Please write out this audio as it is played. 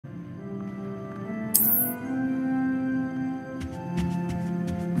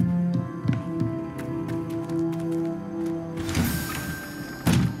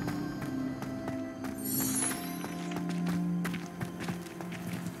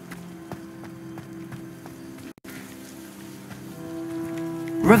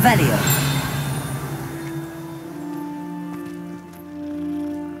Revelio.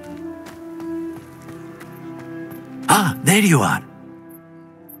 Ah, there you are.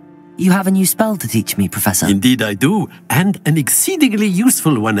 You have a new spell to teach me, Professor. Indeed I do, and an exceedingly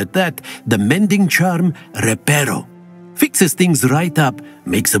useful one at that. The mending charm, Reparo. Fixes things right up,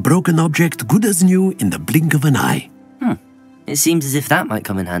 makes a broken object good as new in the blink of an eye. It seems as if that might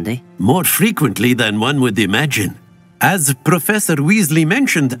come in handy. More frequently than one would imagine. As Professor Weasley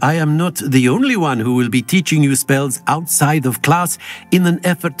mentioned, I am not the only one who will be teaching you spells outside of class in an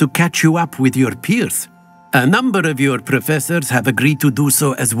effort to catch you up with your peers. A number of your professors have agreed to do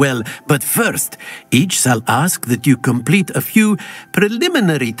so as well, but first, each shall ask that you complete a few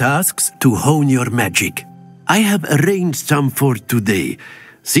preliminary tasks to hone your magic. I have arranged some for today.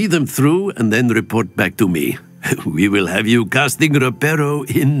 See them through and then report back to me. We will have you casting Reparo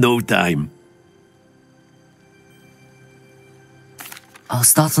in no time. I'll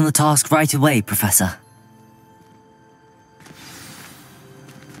start on the task right away, Professor.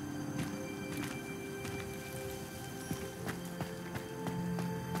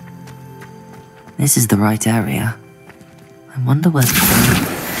 This is the right area. I wonder where...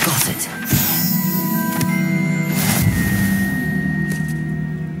 Got it.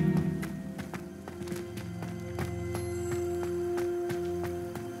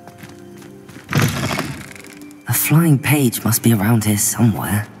 A flying page must be around here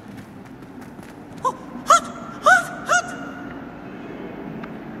somewhere.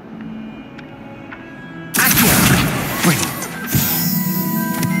 Brilliant.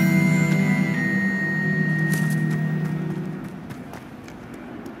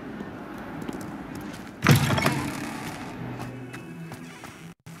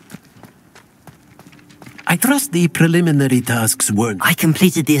 I trust the preliminary tasks weren't... I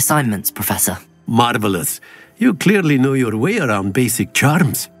completed the assignments, Professor. Marvelous. You clearly know your way around basic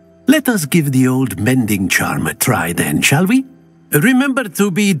charms. Let us give the old mending charm a try then, shall we? Remember to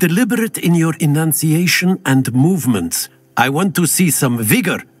be deliberate in your enunciation and movements. I want to see some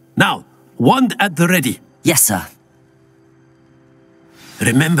vigor. Now, wand at the ready. Yes, sir.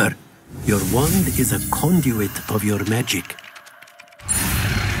 Remember, your wand is a conduit of your magic.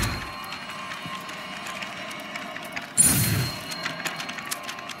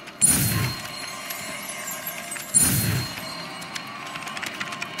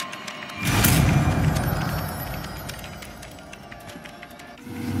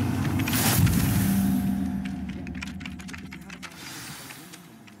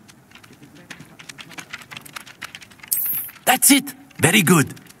 That's it! Very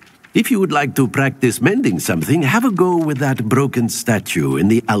good. If you would like to practice mending something, have a go with that broken statue in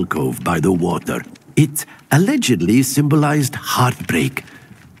the alcove by the water. It allegedly symbolized heartbreak.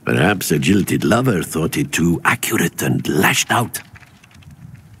 Perhaps a jilted lover thought it too accurate and lashed out.